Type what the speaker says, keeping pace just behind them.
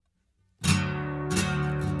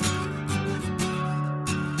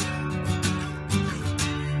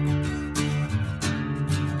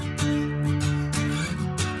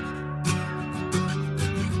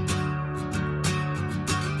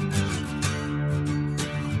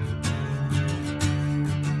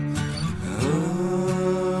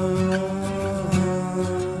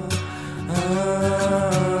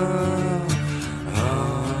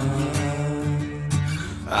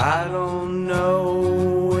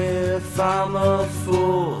I'm a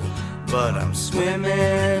fool, but I'm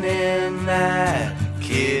swimming in that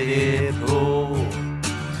kiddie pool.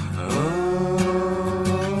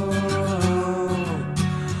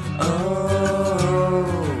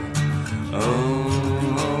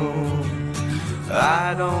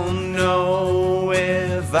 I don't know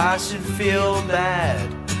if I should feel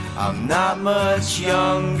bad. I'm not much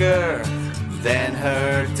younger than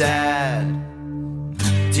her dad.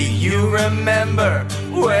 Do you remember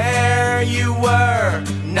where you were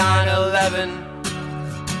 9/11?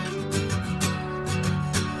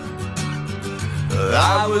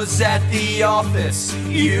 I was at the office,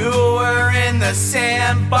 you were in the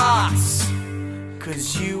Sandbox,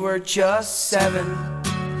 'cause you were just 7.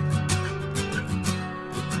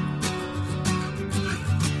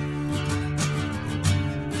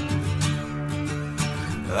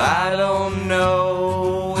 I don't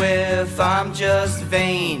know if I'm just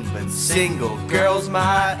vain, but single girls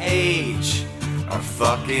my age are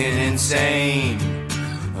fucking insane.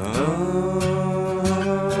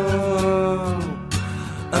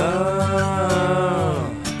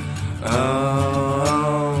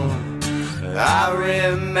 I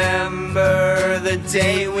remember the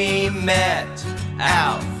day we met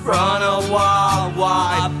out front of Wawa.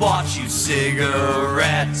 I bought you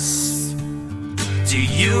cigarettes. Do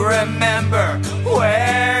you remember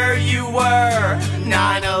where you were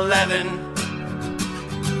 9/11?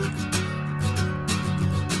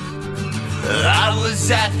 I was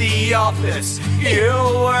at the office, you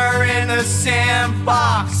were in a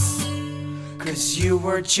Sandbox, 'cause you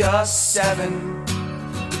were just 7.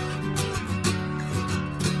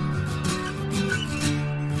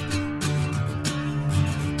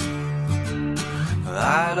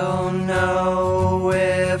 I don't know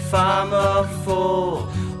if I'm a fool,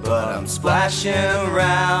 but I'm splashing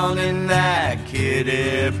around in that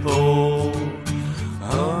kiddie pool.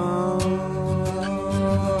 Oh,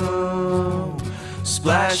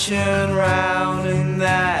 splashing around in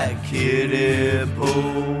that kiddie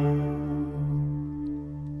pool.